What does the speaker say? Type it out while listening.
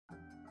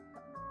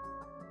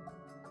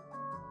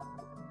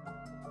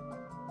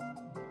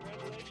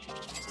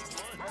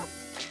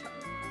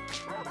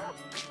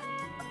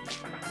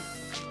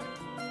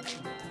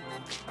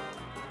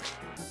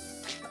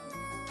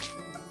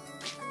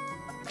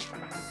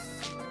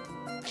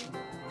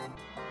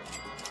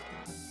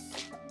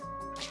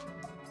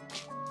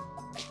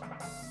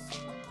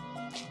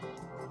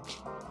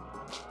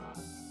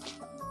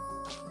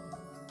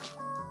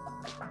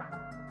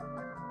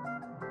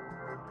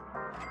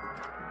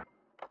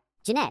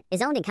Jeanette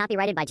is owned and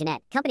copyrighted by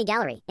Jeanette, Company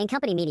Gallery, and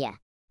Company Media.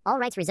 All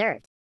rights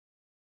reserved.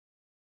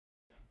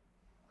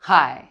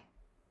 Hi,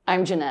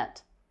 I'm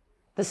Jeanette.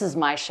 This is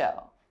my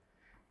show.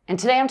 And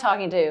today I'm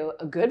talking to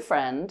a good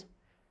friend,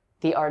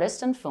 the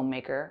artist and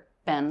filmmaker,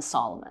 Ben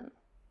Solomon.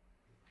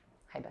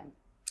 Hi, Ben.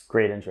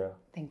 Great intro.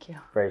 Thank you.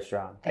 Very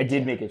strong. I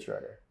did make it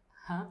shorter.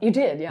 Huh? You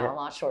did, yeah, a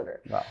lot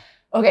shorter. Wow.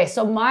 Okay,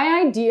 so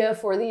my idea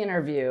for the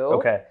interview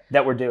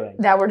that we're doing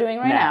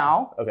right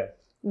now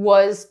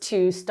was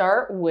to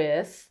start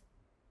with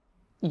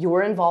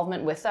your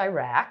involvement with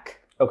IRAK,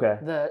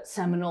 the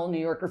seminal New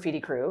York graffiti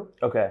crew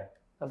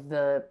of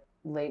the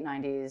late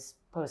 90s,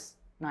 post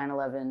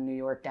 9/11 New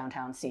York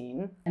downtown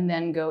scene, and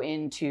then go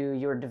into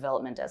your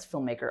development as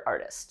filmmaker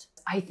artist.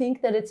 I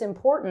think that it's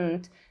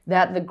important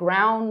that the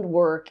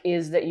groundwork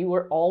is that you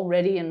were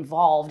already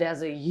involved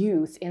as a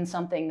youth in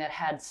something that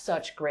had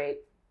such great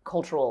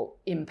cultural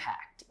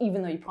impact,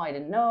 even though you probably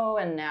didn't know,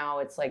 and now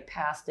it's like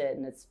past it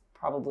and it's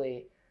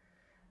probably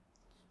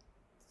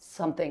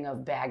something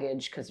of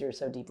baggage because you're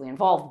so deeply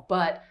involved.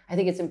 But I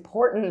think it's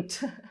important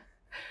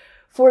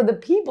for the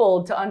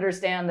people to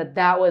understand that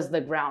that was the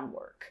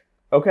groundwork.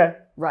 Okay.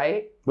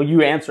 Right? Well,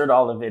 you answered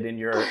all of it in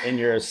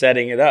your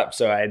setting it up,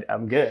 so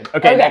I'm good.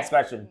 Okay, next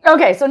question.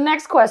 Okay, so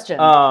next question.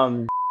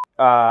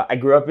 I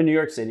grew up in New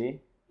York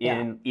City,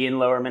 in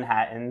Lower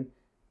Manhattan,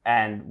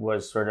 and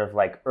was sort of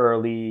like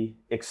early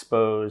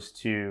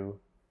exposed to...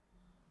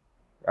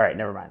 All right,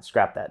 never mind.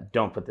 Scrap that.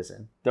 Don't put this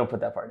in. Don't put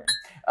that part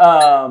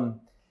in.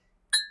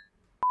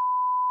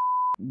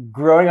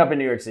 Growing up in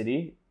New York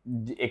City,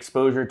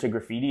 exposure to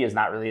graffiti is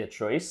not really a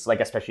choice,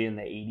 like especially in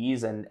the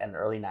 80s and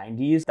early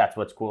 90s. That's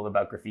what's cool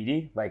about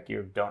graffiti. Like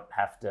you don't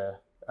have to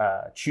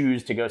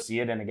choose to go see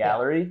it in a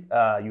gallery.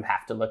 You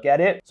have to look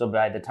at it. So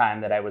by the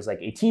time that I was like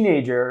a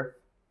teenager,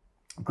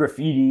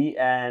 graffiti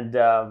and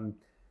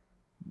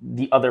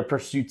the other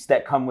pursuits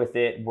that come with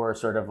it were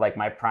sort of like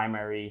my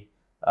primary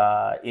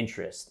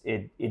interest.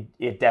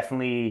 It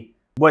definitely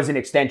was an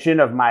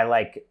extension of my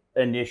like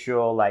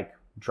initial like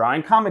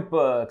drawing comic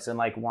books and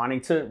like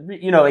wanting to,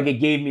 like it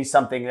gave me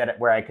something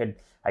where I could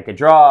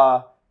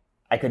draw,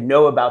 I could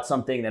know about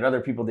something that other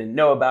people didn't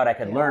know about. I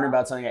could learn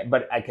about something,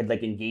 but I could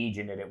like engage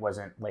in it. It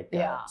wasn't like,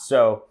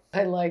 so.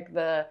 I like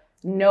the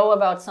know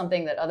about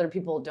something that other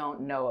people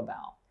don't know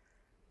about.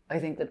 I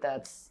think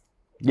that's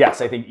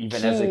yes, I think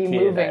even as a kid,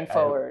 moving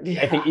forward.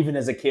 I think even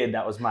as a kid,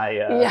 that was my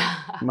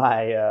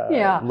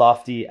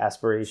lofty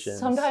aspiration.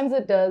 Sometimes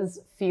it does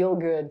feel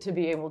good to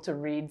be able to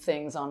read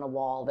things on a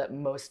wall that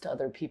most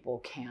other people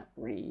can't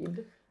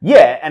read.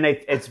 Yeah, and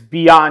it's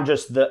beyond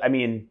just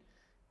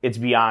it's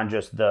beyond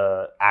just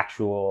the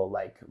actual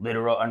like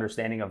literal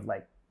understanding of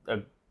like a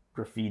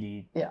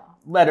graffiti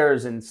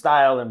letters and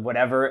style and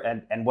whatever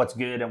and what's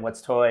good and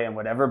what's toy and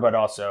whatever, but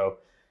also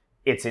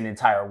it's an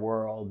entire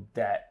world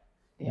that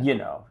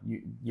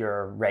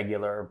your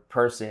regular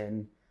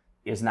person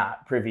is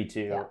not privy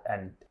to.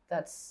 And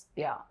that's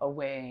a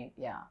way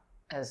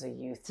as a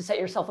youth to set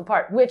yourself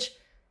apart,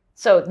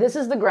 so this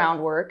is the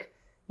groundwork.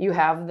 You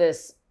have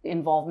this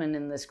involvement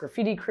in this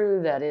graffiti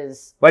crew that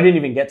is... Well, I didn't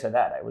even get to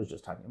that. I was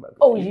just talking about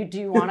graffiti. Do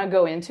you want to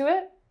go into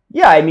it?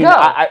 Yeah, I mean,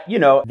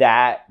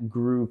 that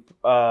group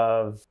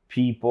of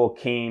people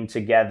came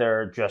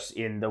together just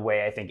in the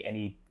way I think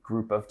any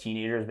group of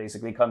teenagers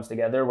basically comes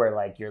together, where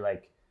like you're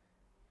like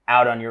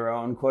out on your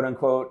own, quote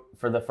unquote,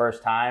 for the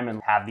first time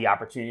and have the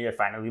opportunity to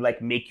finally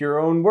like make your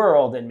own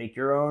world and make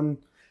your own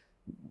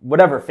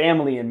whatever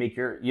family and make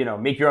your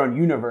own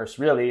universe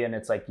really. And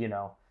it's like,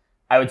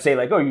 I would say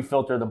like, oh, you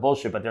filter the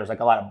bullshit, but there's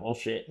like a lot of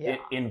bullshit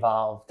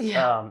involved.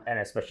 Yeah. And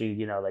especially,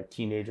 like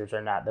teenagers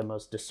are not the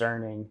most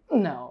discerning.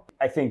 No.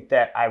 I think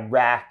that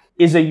IRAK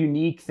is a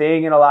unique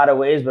thing in a lot of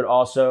ways, but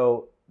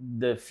also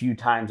the few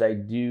times I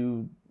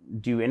do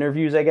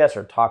interviews, I guess,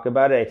 or talk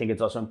about it, I think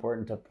it's also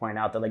important to point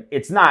out that like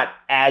it's not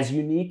as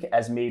unique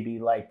as maybe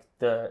like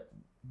the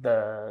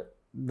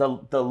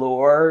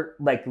lore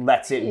like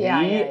lets it be.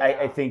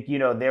 I think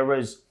there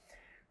was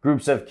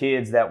groups of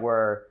kids that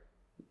were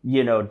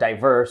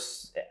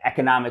diverse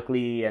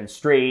economically and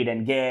straight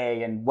and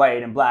gay and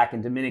white and black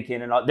and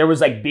Dominican and all. There was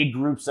like big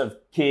groups of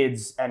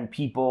kids and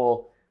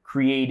people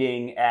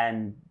creating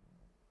and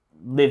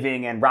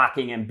living and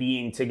rocking and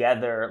being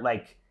together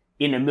like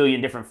in a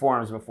million different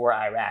forms before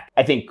IRAK.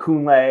 I think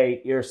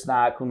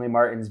Kunle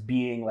Martin's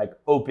being like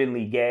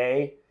openly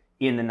gay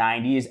in the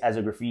 90s as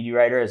a graffiti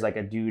writer, as like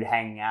a dude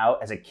hanging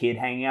out, as a kid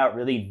hanging out,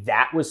 really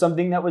that was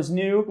something that was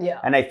new. Yeah.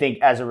 And I think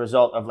as a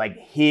result of like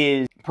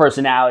his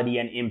personality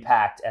and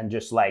impact and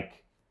just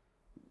like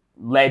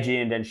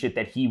legend and shit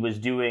that he was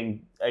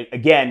doing,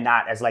 again,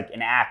 not as like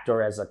an act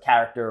or as a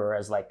character or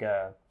as like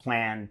a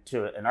plan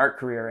to an art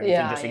career or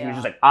anything. Just like, he was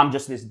just like, I'm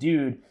just this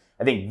dude.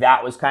 I think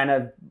that was kind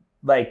of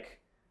like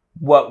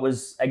what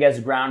was, I guess,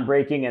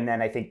 groundbreaking. And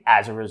then I think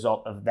as a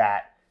result of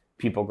that,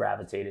 people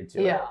gravitated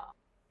to it.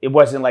 It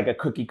wasn't like a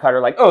cookie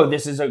cutter, like, oh,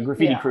 this is a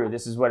graffiti crew.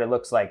 This is what it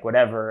looks like,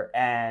 whatever.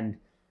 And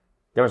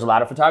there was a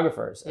lot of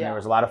photographers and there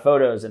was a lot of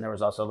photos. And there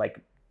was also like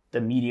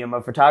the medium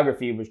of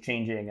photography was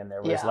changing. And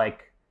there was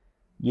like,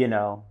 you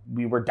know,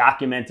 we were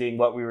documenting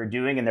what we were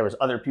doing and there was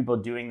other people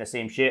doing the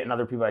same shit and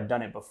other people had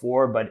done it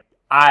before. But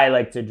I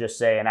like to just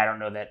say, and I don't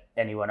know that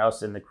anyone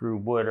else in the crew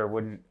would or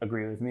wouldn't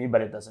agree with me,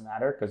 but it doesn't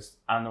matter because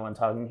I'm the one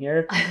talking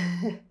here.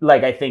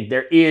 Like, I think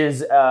there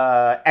is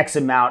X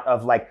amount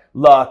of like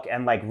luck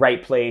and like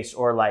right place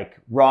or like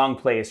wrong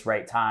place,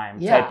 right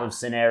time type of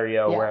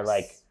scenario where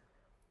like,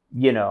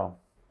 you know.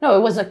 No,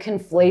 it was a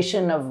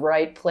conflation of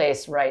right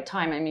place, right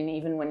time. I mean,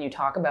 even when you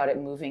talk about it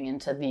moving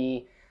into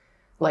the,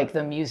 like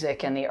the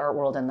music and the art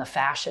world and the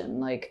fashion,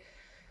 like,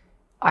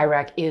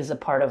 IRAK is a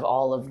part of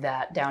all of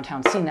that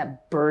downtown scene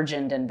that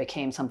burgeoned and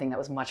became something that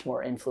was much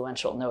more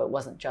influential. No, it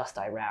wasn't just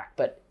IRAK,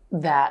 but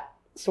that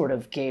sort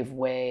of gave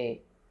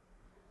way.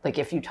 Like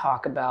if you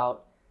talk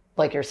about,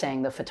 like you're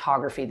saying, the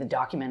photography, the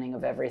documenting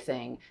of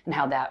everything, and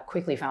how that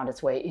quickly found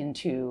its way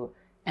into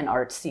an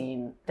art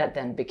scene that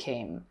then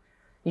became,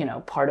 you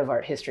know, part of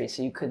art history.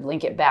 So you could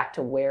link it back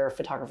to where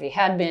photography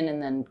had been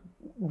and then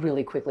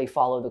really quickly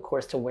follow the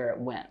course to where it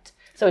went.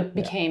 So it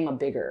became a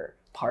bigger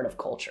part of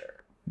culture.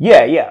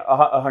 Yeah,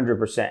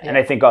 100%. And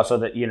I think also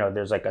that, you know,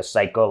 there's like a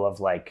cycle of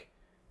like,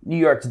 New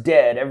York's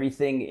dead,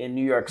 everything in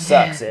New York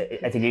sucks. I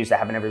think it used to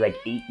happen every like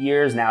 8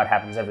 years. Now it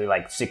happens every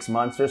like 6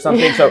 months or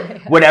something. So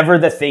whatever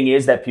the thing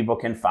is that people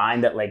can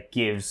find that like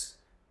gives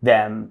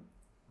them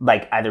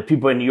like either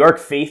people in New York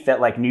faith that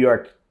like New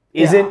York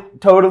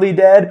isn't totally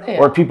dead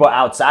or people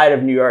outside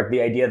of New York,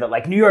 the idea that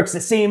like New York's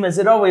the same as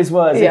it always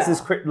was. It's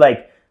this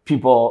like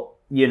people,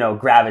 you know,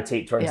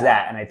 gravitate towards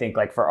that. And I think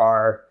like for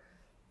our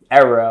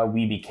era,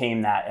 we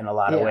became that in a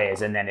lot of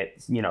ways, and then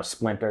it, you know,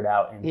 splintered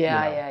out and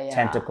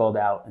tentacled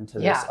out into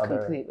this other,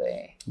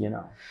 completely. You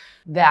know,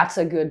 that's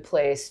a good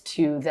place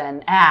to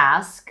then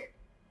ask,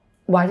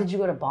 why did you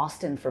go to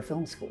Boston for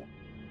film school?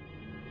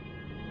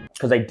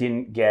 Because I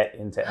didn't get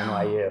into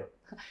NYU.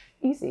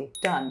 Easy,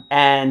 done.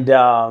 And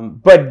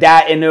but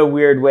that in a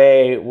weird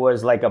way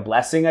was like a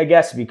blessing, I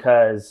guess,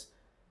 because,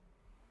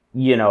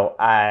 you know,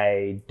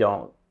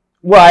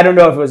 Well, I don't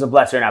know if it was a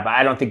blessing or not, but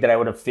I don't think that I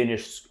would have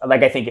finished.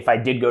 Like, I think if I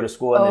did go to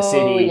school in the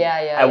city,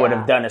 I would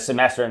have done a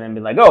semester and then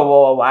been like, oh,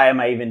 well, why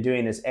am I even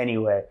doing this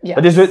anyway? Yes.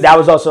 But that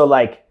was also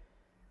like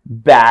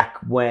back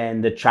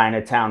when the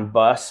Chinatown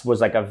bus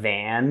was like a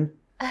van,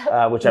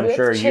 which I'm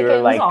sure you're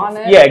like,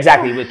 yeah,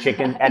 exactly, with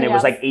chicken. And it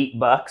was like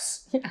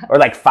 $8 or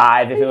like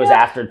 $5 if it was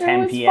after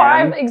 10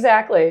 p.m. $5,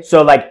 exactly.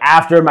 So like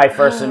after my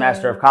first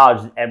semester of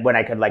college, and when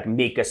I could like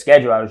make a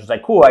schedule, I was just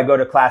like, cool, I go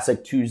to class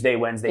like Tuesday,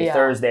 Wednesday,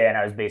 Thursday. And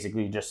I was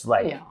basically just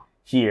like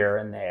here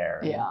and there,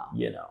 and,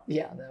 you know.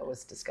 Yeah, that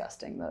was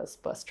disgusting, those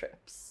bus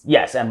trips.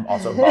 Yes, and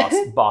also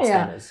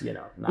Boston is, you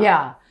know.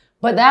 Not,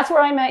 but that's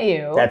where I met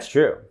you. That's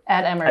true.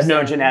 At Emerson. I've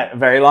known Jeanette a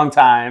very long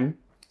time.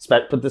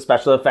 Put the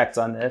special effects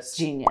on this.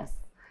 Genius.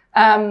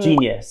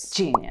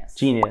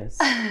 Genius.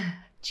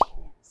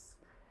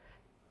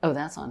 Oh,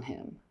 that's on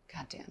him.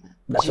 God damn it.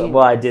 That's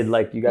well, I did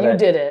like, you gotta. You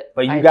did it.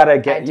 But you gotta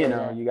get, you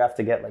know, you have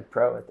to get like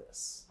pro at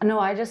this. No,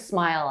 I just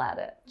smile at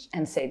it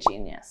and say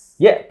genius.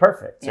 Yeah,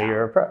 perfect. So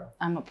you're a pro.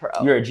 I'm a pro.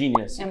 You're a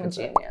genius. I'm a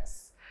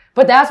genius.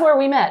 But that's where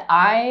we met.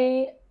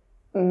 I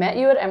met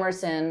you at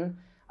Emerson.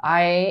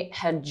 I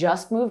had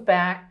just moved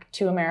back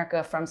to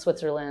America from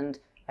Switzerland.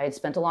 I had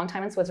spent a long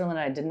time in Switzerland.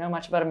 I didn't know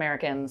much about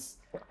Americans,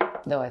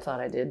 though I thought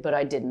I did, but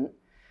I didn't.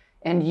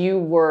 And you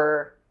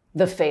were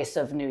the face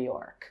of New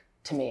York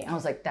to me. I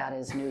was like, that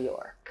is New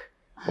York.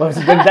 Well,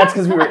 that's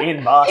because we were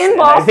in Boston. In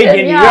Boston, I think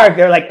in New York,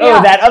 they're like,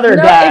 oh, that other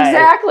guy.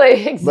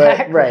 Exactly.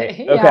 But, right.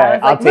 Okay,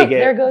 I'll take it.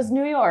 There goes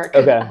New York.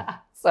 Okay.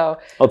 So,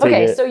 I'll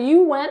take it. So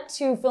you went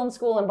to film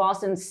school in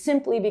Boston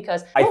simply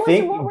because... I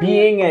think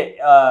being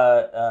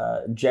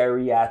a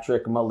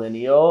geriatric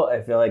millennial,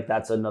 I feel like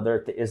that's another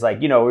thing. Is like,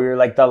 you know, we were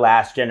like the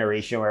last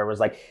generation where it was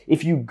like,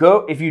 if you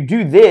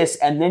do this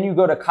and then you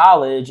go to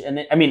college, and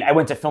then, I mean, I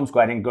went to film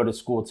school. I didn't go to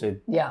school to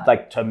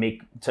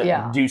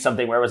do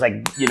something where it was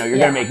like, you know, you're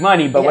going to make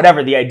money, but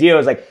whatever. The idea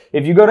was like,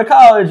 if you go to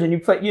college and you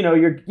play, you know,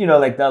 you're, you know,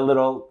 like the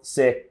little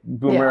sick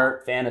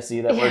boomer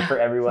fantasy that worked for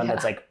everyone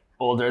that's like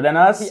older than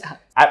us.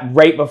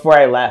 Right before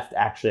I left,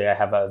 actually, I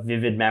have a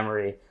vivid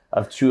memory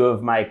of two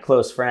of my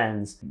close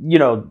friends, you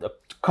know, a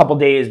couple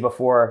days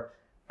before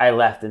I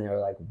left, and they were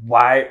like,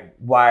 why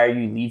are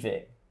you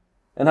leaving?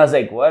 And I was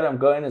like, what? I'm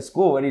going to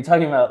school. What are you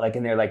talking about? Like,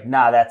 and they're like,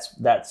 nah,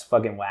 that's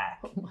fucking whack.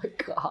 Oh my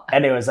God.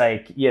 And it was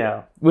like, you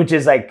know, which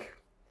is like,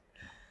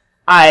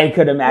 I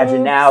could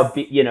imagine now,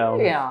 you know.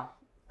 Yeah.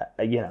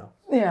 You know.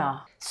 Yeah.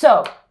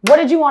 So what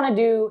did you want to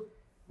do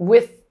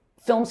with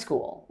film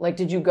school? Like,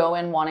 did you go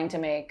in wanting to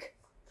make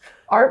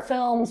art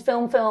films,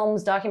 film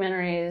films,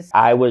 documentaries?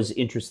 I was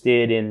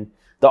interested in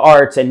the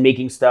arts and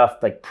making stuff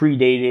like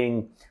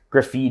predating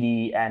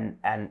graffiti and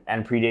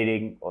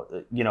predating,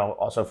 you know,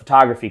 also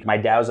photography. My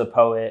dad was a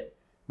poet.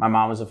 My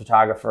mom was a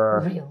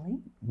photographer.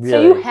 Really?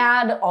 So you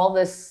had all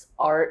this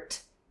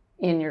art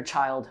in your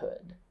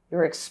childhood. You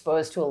were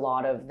exposed to a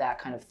lot of that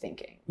kind of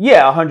thinking.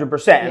 Yeah,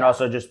 100%. Yeah. And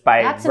also just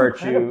by That's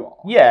virtue.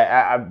 Incredible.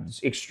 Yeah, I'm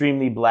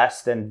extremely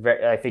blessed. And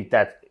I think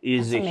that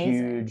is a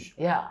huge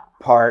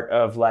part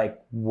of like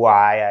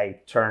why I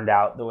turned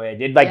out the way I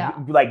did.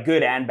 Like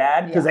good and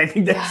bad. Because I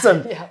think there's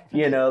some,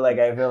 you know, like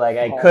I feel like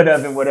I could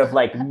have and would have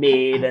like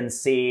made and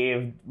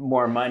saved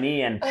more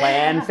money and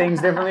planned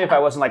things differently if I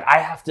wasn't like, I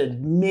have to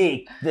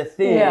make the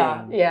thing.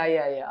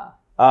 Yeah.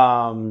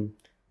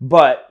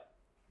 But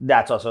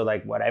that's also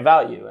like what I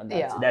value, and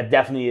that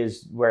definitely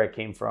is where it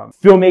came from.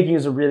 Filmmaking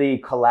is a really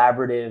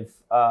collaborative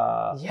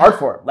art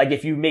form. Like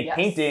if you make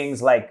paintings,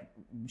 like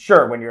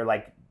sure, when you're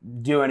like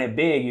doing it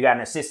big, you got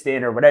an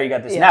assistant or whatever, you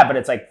got this and that, but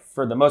it's like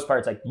for the most part,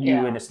 it's like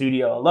you in a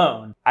studio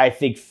alone. I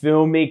think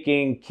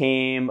filmmaking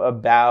came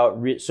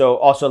about. So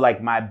also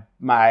like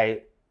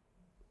my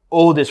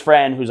oldest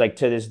friend, who's like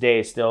to this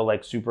day still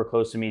like super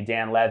close to me,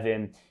 Dan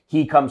Levin.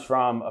 He comes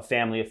from a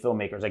family of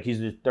filmmakers. Like he's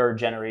the third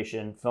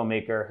generation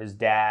filmmaker. His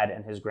dad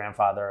and his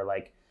grandfather are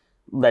like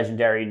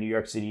legendary New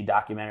York City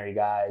documentary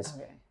guys.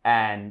 Okay.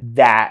 And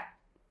that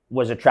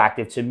was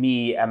attractive to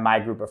me and my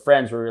group of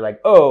friends, where we were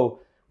like, oh,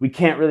 we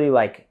can't really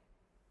like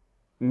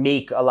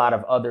make a lot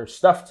of other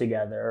stuff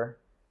together,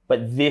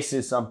 but this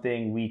is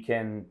something we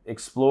can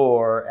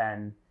explore.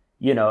 And,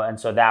 you know, and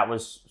so that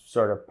was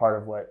sort of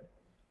part of what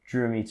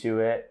drew me to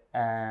it.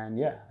 And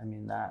yeah, I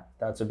mean,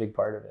 that's a big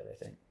part of it, I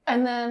think.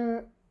 And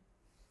then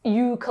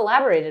you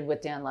collaborated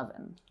with Dan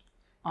Levin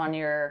on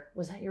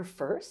was that your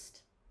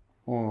first?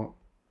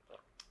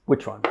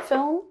 Which one?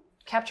 Film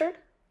Captured?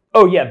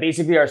 Oh yeah,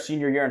 basically our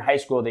senior year in high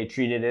school, they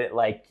treated it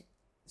like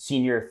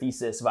senior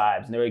thesis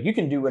vibes. And they were like, you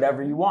can do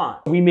whatever you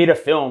want. We made a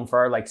film for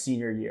our like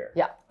senior year.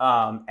 Yeah.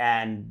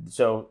 And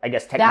so I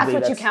guess technically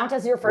that's what you count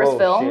as your first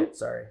film? Shit,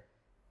 sorry.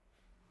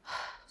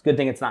 It's a good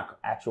thing it's not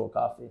actual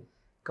coffee.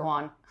 Go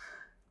on.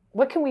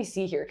 What can we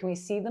see here? Can we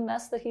see the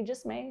mess that he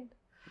just made?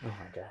 Oh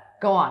my God.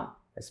 Go on.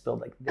 I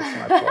spilled like this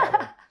much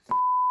water.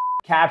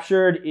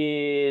 Captured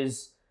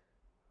is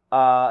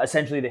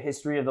essentially the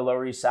history of the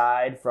Lower East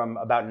Side from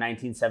about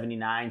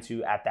 1979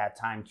 to, at that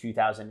time,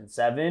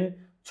 2007,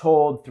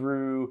 told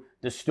through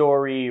the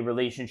story,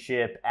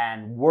 relationship,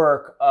 and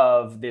work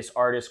of this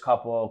artist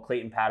couple,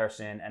 Clayton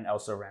Patterson and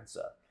Elsa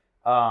Rensa.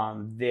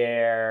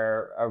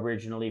 They're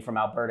originally from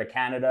Alberta,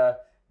 Canada.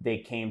 They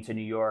came to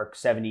New York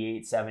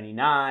 78,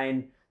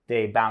 79.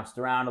 They bounced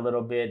around a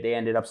little bit. They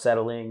ended up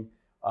settling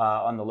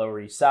on the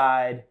Lower East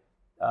Side.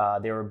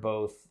 They were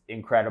both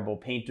incredible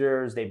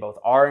painters. They both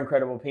are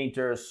incredible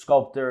painters,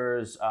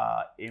 sculptors.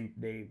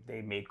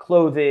 They made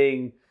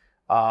clothing,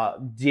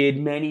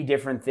 did many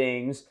different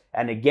things.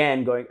 And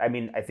again,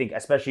 I think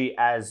especially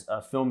as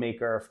a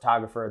filmmaker, a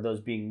photographer,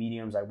 those being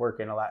mediums I work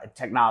in a lot,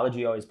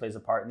 technology always plays a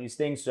part in these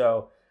things.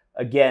 So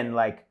again,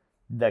 like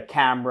the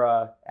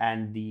camera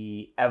and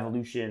the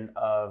evolution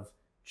of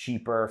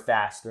cheaper,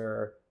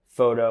 faster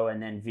photo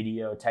and then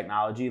video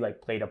technology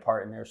like played a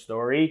part in their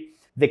story.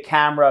 The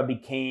camera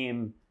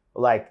became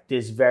like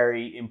this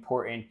very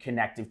important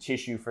connective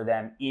tissue for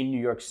them in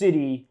New York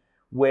City,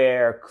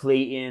 where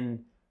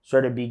Clayton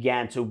sort of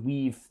began to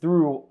weave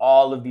through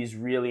all of these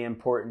really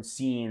important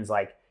scenes,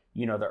 like,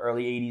 you know, the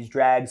early 80s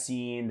drag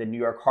scene, the New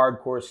York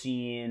hardcore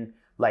scene,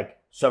 like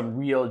some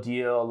real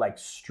deal, like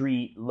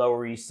street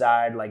Lower East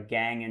Side, like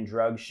gang and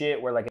drug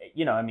shit, where like,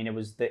 you know, I mean, it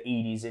was the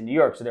 80s in New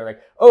York. So they're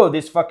like, oh,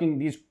 these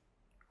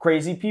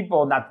crazy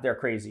people, not that they're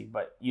crazy,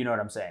 but you know what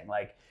I'm saying,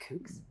 like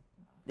kooks.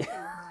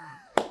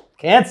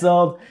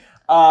 Canceled.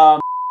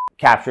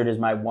 Captured is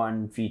my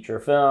one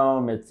feature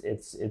film.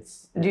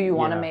 It's Do you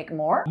want to make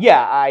more?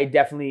 Yeah, I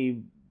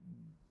definitely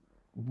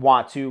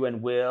want to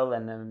and will,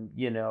 and then,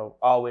 you know,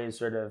 always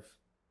sort of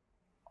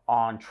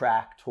on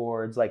track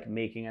towards like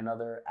making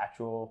another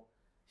actual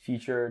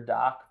feature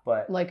doc,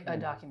 but like a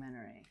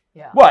documentary.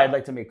 Yeah. Well, I'd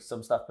like to make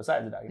some stuff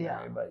besides the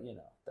documentary, but you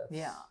know,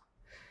 that's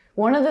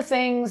One of the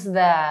things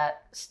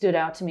that stood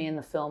out to me in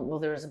the film, well,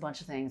 there was a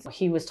bunch of things.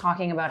 He was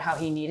talking about how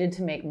he needed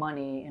to make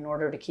money in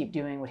order to keep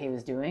doing what he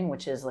was doing,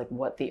 which is like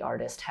what the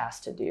artist has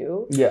to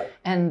do. Yeah.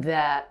 And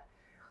that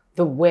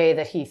the way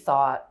that he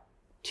thought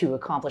to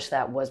accomplish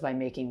that was by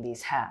making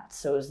these hats.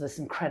 So it was this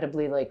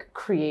incredibly like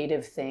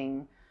creative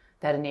thing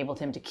that enabled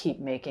him to keep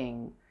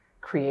making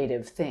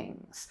creative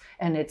things.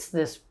 And it's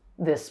this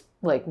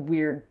like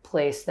weird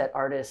place that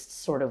artists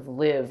sort of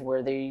live,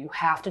 where you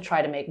have to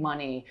try to make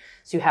money.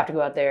 So you have to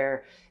go out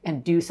there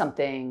and do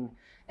something.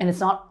 And it's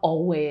not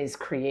always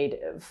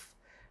creative,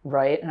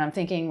 right? And I'm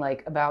thinking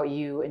like about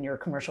you and your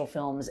commercial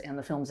films and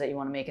the films that you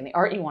want to make and the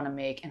art you want to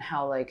make, and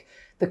how like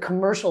the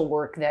commercial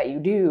work that you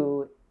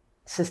do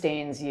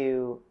sustains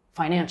you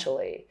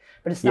financially.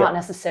 But it's not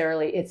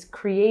necessarily, it's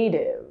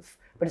creative,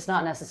 but it's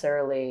not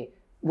necessarily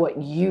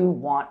what you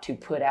want to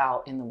put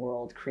out in the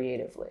world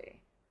creatively.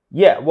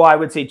 Yeah, well, I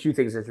would say two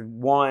things.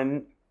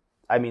 One,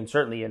 I mean,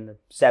 certainly in the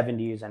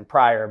 70s and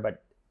prior,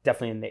 but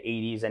definitely in the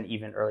 80s and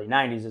even early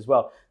 90s as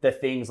well, the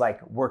things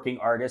like working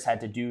artists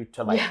had to do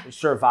to like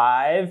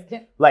survive,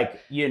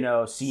 like, you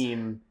know,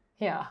 seem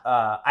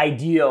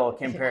ideal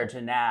compared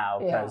to now,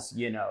 because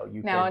you know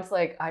now it's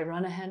like I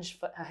run a hedge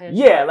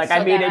like so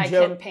I made a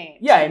joke.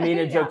 Paint. I made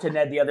a joke to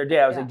Ned the other day.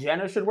 I was like,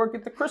 Jenna should work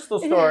at the crystal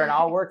store, and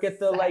I'll work at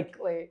the like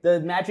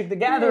the Magic the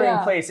Gathering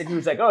place. And he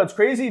was like, oh, it's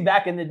crazy.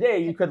 Back in the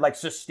day, you could like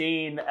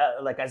sustain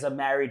like as a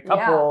married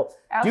couple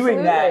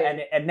doing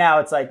that, and now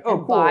it's like, oh,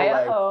 cool, buy a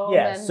like home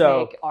and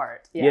make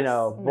art. You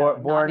know,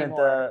 born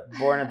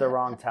at the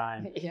wrong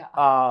time.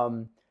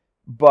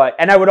 But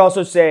and I would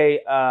also say,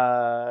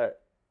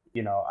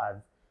 you know,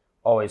 I've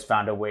always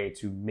found a way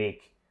to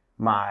make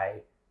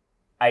my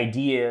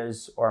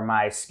ideas or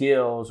my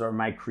skills or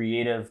my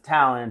creative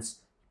talents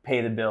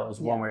pay the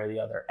bills one way or the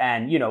other.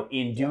 And, you know,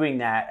 in doing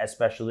that,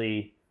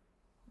 especially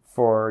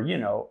for, you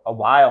know, a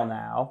while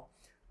now,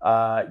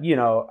 you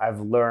know,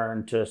 I've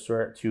learned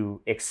to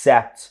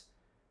accept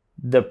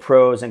the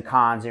pros and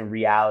cons and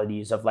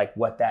realities of like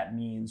what that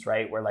means,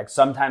 right? Where like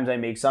sometimes I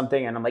make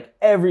something and I'm like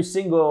every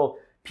single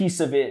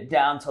piece of it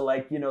down to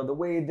like, you know, the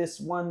way this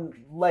one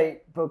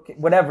light book,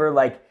 whatever,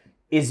 like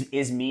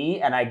is me,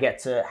 and I get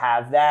to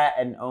have that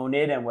and own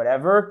it and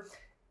whatever.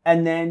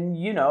 And then,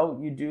 you know,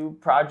 you do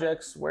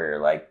projects where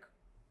like,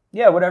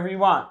 whatever you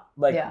want,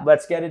 like,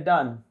 let's get it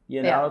done,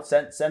 you know,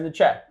 send the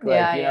check.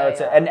 Like, you know,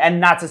 and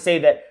not to say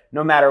that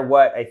no matter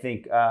what, I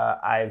think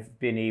I've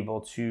been able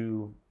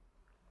to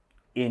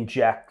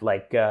inject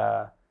like,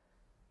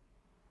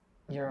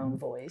 your own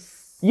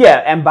voice.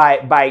 And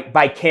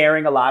by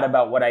caring a lot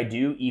about what I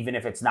do, even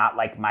if it's not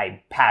like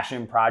my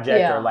passion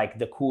project or like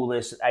the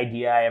coolest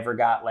idea I ever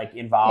got like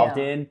involved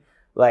in,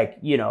 like,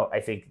 you know, I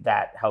think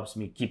that helps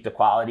me keep the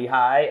quality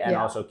high and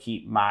also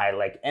keep my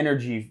like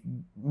energy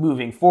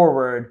moving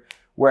forward.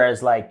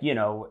 Whereas like, you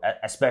know,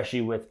 especially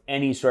with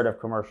any sort of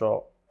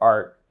commercial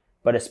art,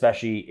 but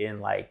especially in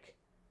like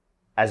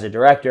as a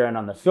director and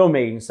on the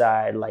filmmaking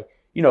side, like,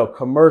 you know,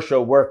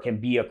 commercial work can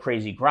be a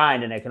crazy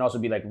grind, and it can also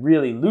be like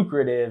really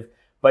lucrative,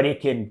 but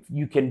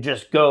you can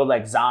just go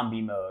like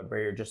zombie mode where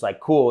you're just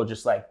like, cool,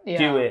 just like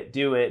do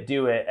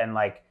it. And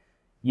like,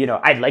 you know,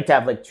 I'd like to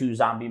have like 2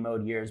 zombie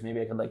mode years.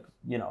 Maybe I could like,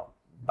 you know,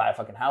 buy a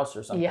fucking house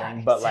or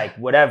something, but like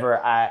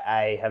whatever,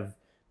 I have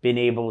been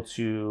able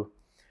to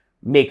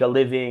make a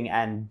living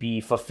and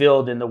be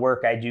fulfilled in the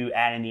work I do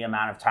and in the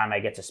amount of time I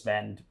get to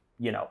spend,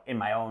 you know, in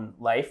my own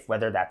life,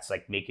 whether that's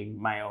like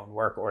making my own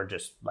work or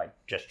just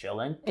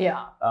chilling.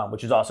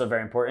 Which is also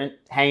very important.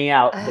 Hanging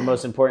out, the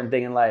most important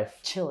thing in life.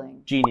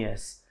 Chilling.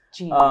 Genius.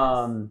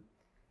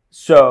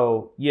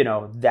 So, you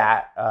know,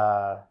 that,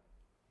 I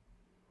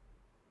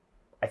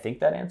think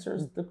that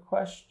answers the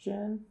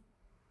question.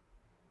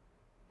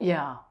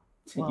 Well,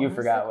 you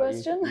forgot what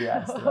you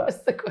asked. What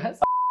was the question?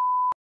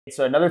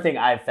 So another thing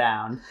I've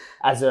found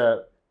as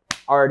a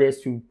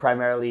artist who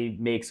primarily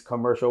makes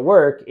commercial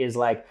work is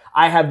like,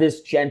 I have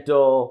this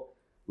gentle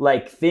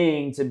like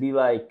thing to be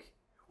like,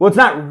 well, it's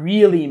not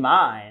really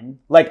mine.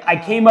 Like I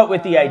came up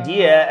with the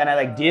idea and I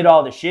like did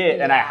all the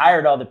shit and I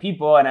hired all the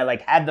people and I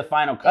like had the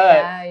final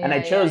cut and I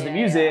chose the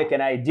music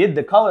and I did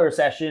the color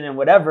session and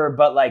whatever,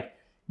 but like,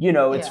 you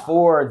know, it's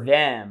for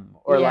them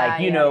or like,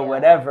 you know,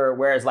 whatever.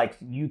 Whereas like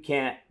you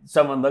can't,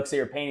 someone looks at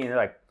your painting and they're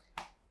like,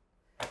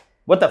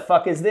 what the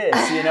fuck is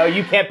this? You know,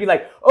 you can't be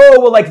like, oh,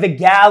 well, like the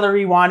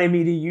gallery wanted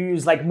me to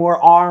use like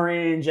more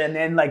orange and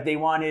then like they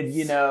wanted,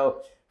 you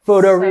know,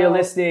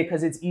 photorealistic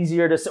because it's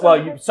easier to,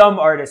 well, some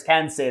artists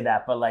can say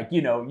that, but like,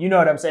 you know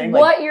what I'm saying? Like,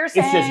 what you're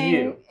saying it's just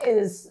you.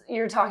 Is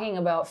you're talking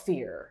about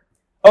fear.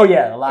 Oh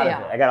yeah, a lot of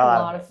it. I got a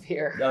lot of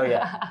fear. Oh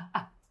yeah.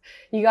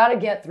 You got to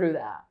get through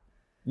that.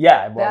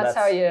 Yeah, well, that's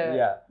how you.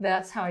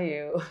 That's what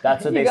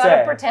they say. You got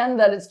to pretend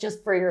that it's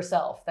just for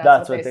yourself.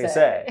 That's what they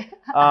say.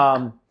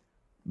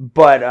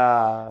 But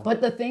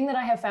the thing that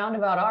I have found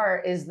about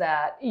art is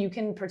that you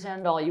can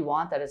pretend all you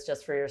want that it's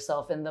just for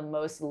yourself, and the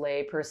most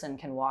lay person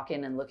can walk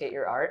in and look at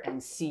your art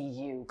and see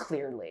you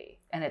clearly,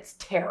 and it's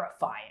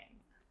terrifying.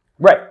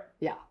 Right.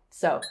 Yeah.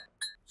 So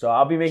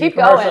I'll be making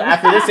commercials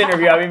after this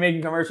interview. I'll be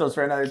making commercials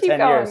for another 10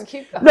 years.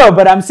 Keep going. No,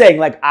 but I'm saying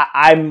like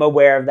I'm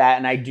aware of that,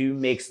 and I do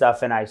make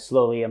stuff, and I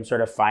slowly am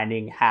sort of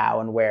finding how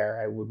and where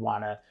I would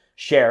want to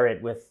share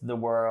it with the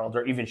world,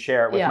 or even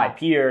share it with my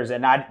peers,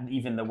 and not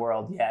even the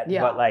world yet.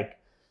 But like,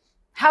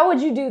 how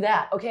would you do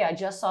that? Okay, I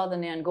just saw the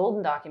Nan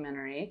Golden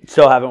documentary.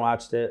 Still haven't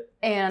watched it.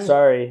 And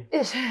sorry.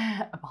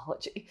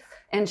 Apology.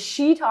 And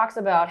she talks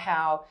about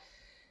how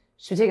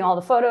she was taking all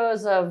the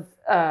photos of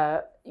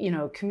you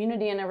know,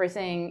 community and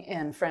everything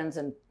and friends,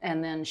 and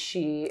then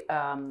she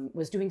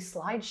was doing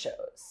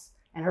slideshows,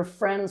 and her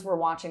friends were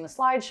watching the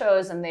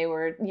slideshows, and they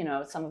were, you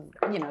know,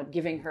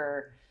 giving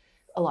her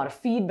a lot of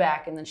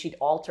feedback, and then she'd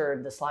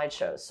altered the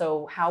slideshows.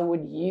 So how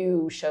would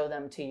you show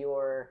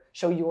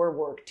your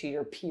work to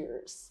your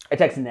peers? I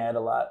text Ned a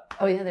lot.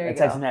 Oh yeah, there you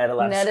go. I text Ned a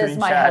lot. Ned is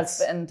my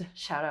husband.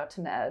 Shout out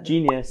to Ned.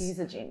 Genius. He's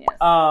a genius.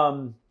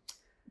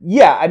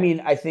 Yeah, I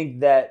mean, I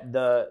think that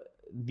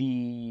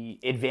the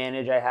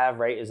advantage I have,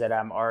 right, is that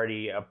I'm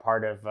already a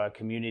part of a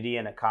community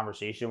and a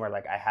conversation where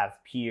like I have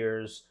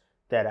peers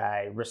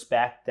I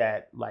respect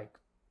that like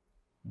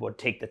would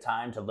take the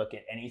time to look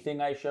at anything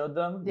I showed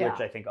them, which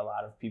I think a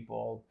lot of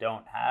people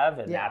don't have.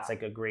 And that's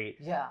like a great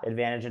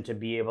advantage, and to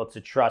be able to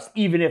trust,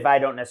 even if I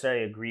don't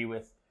necessarily agree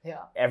with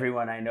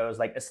everyone I know's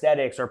like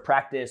aesthetics or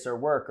practice or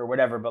work or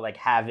whatever, but like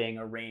having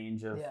a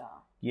range of,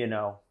 you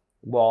know,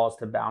 walls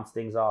to bounce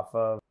things off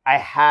of. I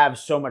have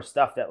so much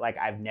stuff that like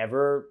I've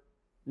never,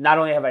 not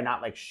only have I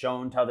not like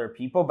shown to other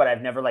people, but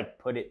I've never like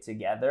put it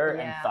together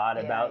and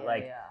thought about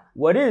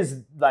what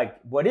is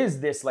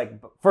this like,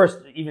 first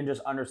even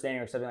just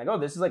understanding or something like, oh,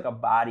 this is like a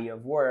body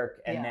of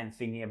work, and then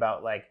thinking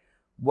about like,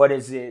 what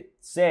does it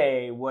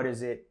say, what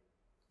does it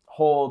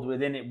hold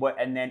within it, what,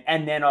 and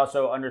then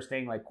also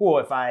understanding like, cool,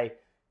 if I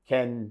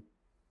can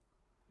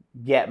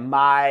get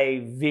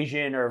my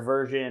vision or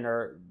version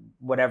or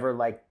whatever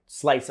like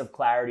slice of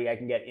clarity I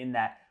can get in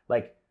that,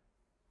 like,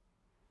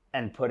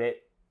 and put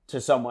it to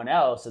someone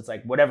else, it's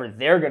like whatever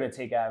they're going to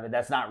take out of it,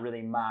 that's not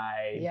really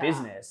my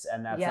business,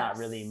 and that's not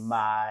really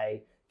my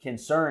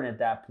concern at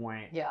that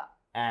point.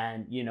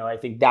 And you know, I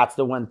think that's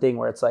the one thing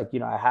where it's like, you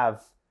know, I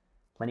have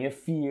plenty of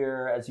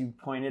fear, as you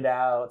pointed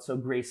out so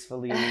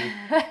gracefully.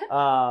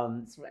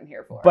 That's what I'm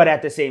here for. But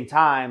at the same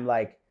time,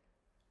 like,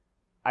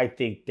 I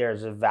think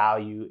there's a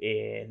value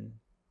in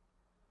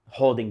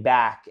holding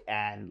back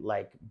and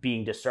like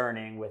being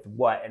discerning with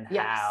what and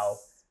how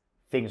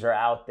things are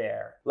out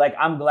there. Like,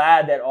 I'm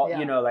glad that all,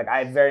 you know, like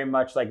I very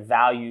much like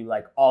value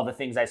like all the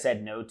things I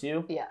said no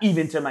to,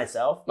 even to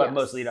myself, but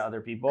mostly to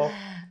other people.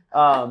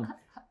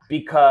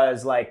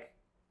 Because like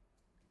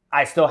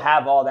I still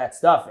have all that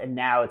stuff, and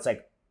now it's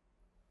like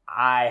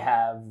I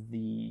have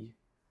the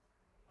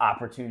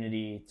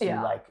opportunity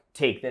to like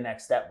take the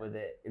next step with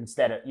it,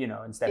 instead of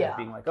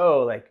being like,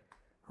 oh, like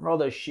all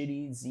those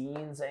shitty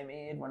zines I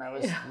made when I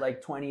was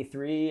like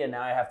 23, and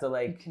now I have to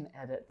like, you can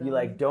edit them. Be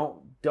like,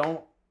 don't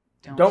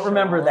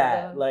remember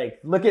that. Like,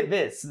 look at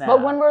this now.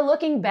 But when we're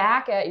looking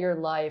back at your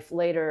life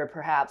later,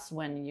 perhaps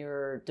when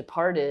you're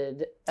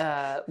departed,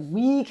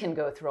 we can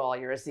go through all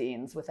your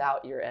zines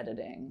without your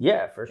editing.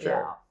 Yeah, for sure.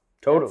 Yeah.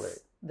 Totally.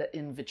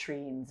 In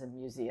vitrines and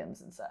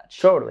museums and such.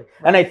 Totally.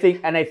 Right.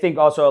 And I think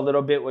also a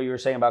little bit what you were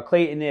saying about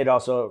Clayton, it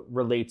also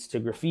relates to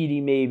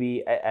graffiti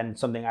maybe. And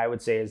something I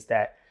would say is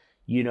that,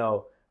 you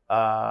know,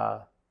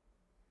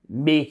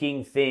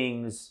 making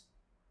things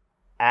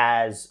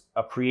as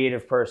a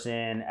creative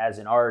person, as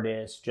an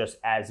artist, just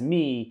as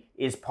me,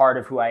 is part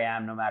of who I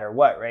am no matter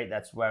what, right?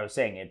 That's what I was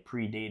saying. It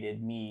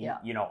predated me,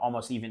 you know,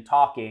 almost even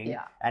talking,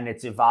 and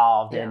it's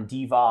evolved and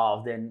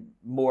devolved and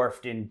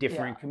morphed in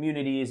different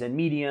communities and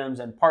mediums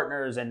and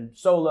partners and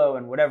solo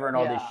and whatever and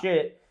all this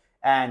shit.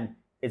 And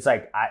it's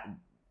like,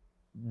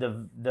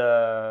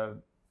 the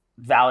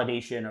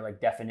validation or like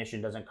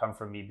definition doesn't come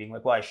from me being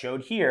like, well, I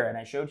showed here and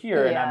I showed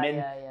here and I'm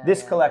in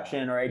this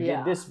collection or I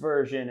did this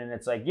version, and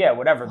it's like,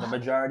 whatever. The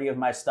majority of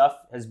my stuff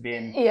has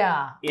been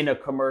in a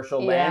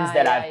commercial lens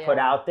that I've put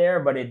out there,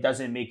 but it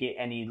doesn't make it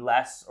any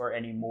less or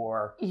any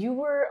more. You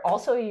were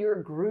also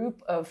your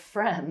group of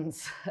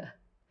friends,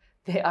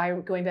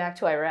 going back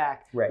to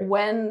IRAK,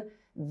 when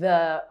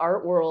the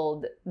art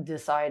world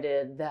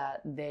decided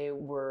that they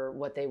were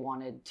what they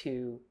wanted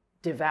to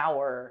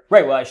devour.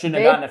 Right. Well, I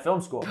shouldn't have gone to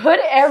film school. Put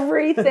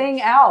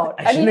everything out.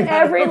 I mean,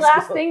 every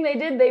last thing they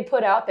did, they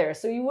put out there.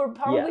 So you were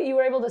probably you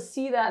were able to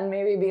see that and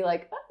maybe be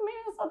like, oh man,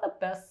 it's not the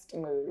best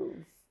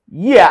move.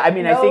 Yeah, I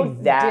mean, I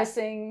think that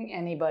dissing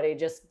anybody.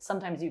 Just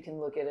sometimes you can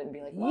look at it and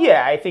be like, well,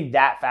 yeah, I think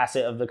that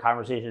facet of the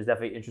conversation is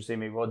definitely interesting.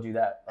 Maybe we'll do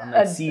that on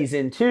like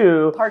season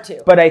 2, part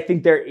 2. But I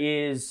think there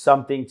is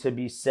something to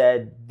be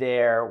said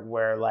there,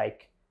 where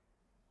like,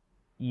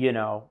 you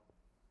know,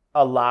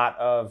 a lot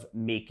of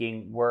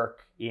making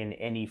work in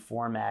any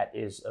format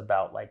is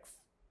about like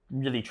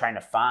really trying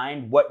to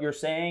find what you're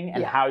saying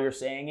and how you're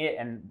saying it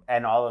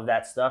and all of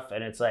that stuff.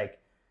 And it's like,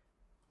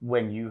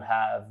 when you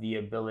have the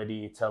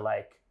ability to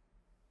like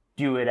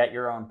do it at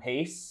your own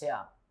pace,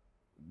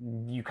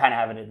 you kind of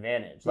have an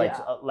advantage. Like,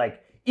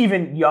 like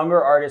even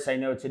younger artists I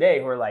know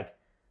today who are like,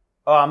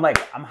 oh, I'm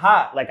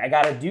hot. Like, I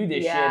got to do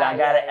this shit. I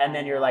got to, and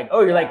then you're like,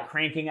 oh, you're like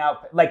cranking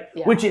out, like,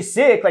 which is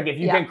sick. Like, if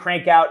you can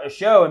crank out a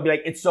show and be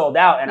like, it's sold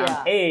out and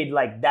I'm paid,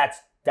 like,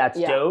 that's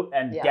dope.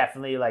 And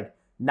definitely like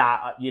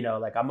not, you know,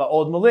 like I'm an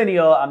old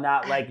millennial. I'm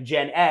not like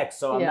Gen X.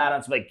 So I'm not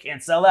on some like,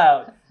 can't sell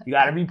out. You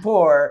got to be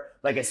poor.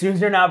 Like, as soon as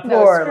you're not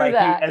poor, like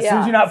as soon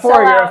as you're not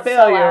poor, you're a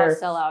failure.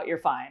 Sell out, you're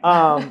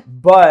fine.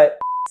 But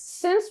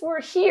since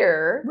we're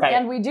here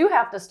and we do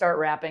have to start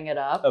wrapping it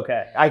up.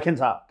 Okay, I can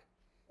talk.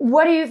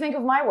 What do you think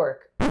of my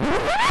work?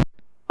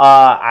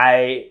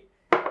 I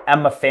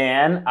am a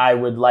fan. I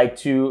would like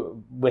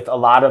to, with a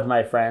lot of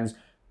my friends,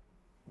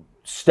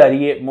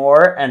 study it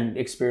more and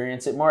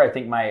experience it more. I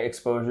think my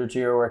exposure to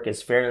your work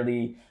is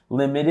fairly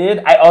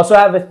limited. I also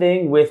have a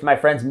thing with my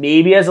friends,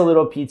 maybe as a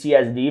little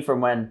PTSD from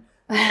when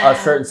a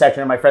certain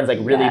section of my friends like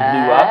really blew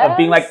up, of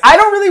being like, I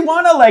don't really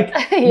want to like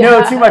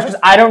know too much because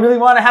I don't really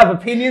want to have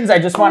opinions. I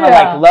just want to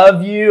like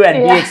love you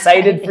and be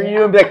excited for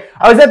you and be like,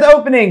 I was at the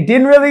opening,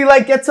 didn't really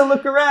like get to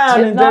look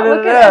around and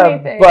look at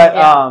anything.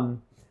 But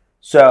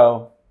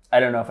so I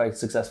don't know if I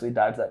successfully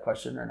dodged that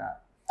question or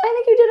not. I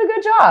think you did a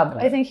good job.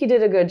 Okay. I think he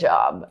did a good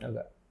job.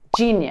 Okay.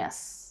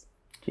 Genius.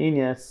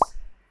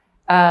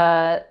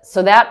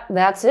 So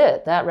that's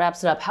it. That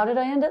wraps it up. How did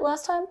I end it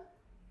last time?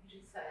 You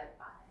just said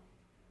bye.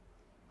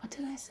 What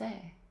did I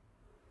say?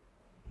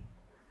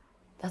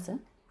 That's it?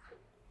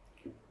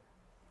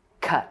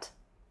 Cut.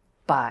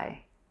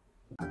 Bye.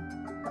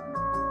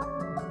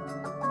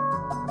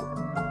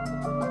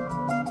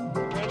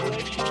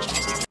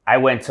 I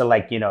went to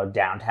like,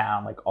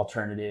 downtown, like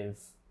alternative,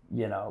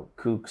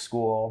 kook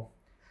school.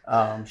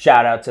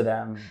 Shout out to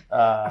them.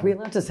 Are we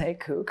allowed to say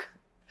kook?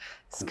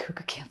 Is kook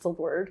a canceled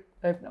word?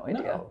 I have no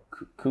idea. No,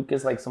 kook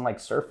is like some like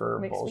surfer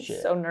Makes bullshit.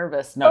 Me so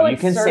nervous. No, you like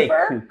can surfer? say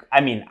kook.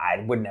 I mean,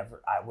 I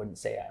wouldn't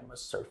say I'm a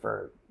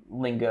surfer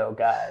lingo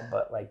guy,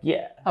 but like,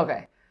 yeah.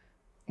 Okay.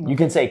 You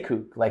can say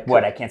kook. Like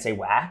what? I can't say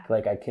whack.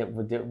 Like I can't.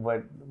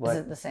 What? Is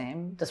it the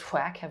same? Does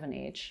whack have an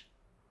H?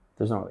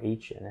 There's no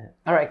H in it.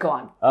 All right, go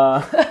on.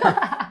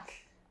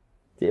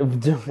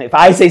 If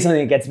I say something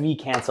that gets me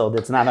canceled,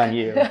 it's not on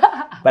you.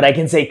 But I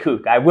can say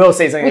kook. I will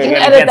say something that gets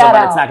me canceled,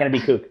 but it's not going to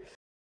be kook.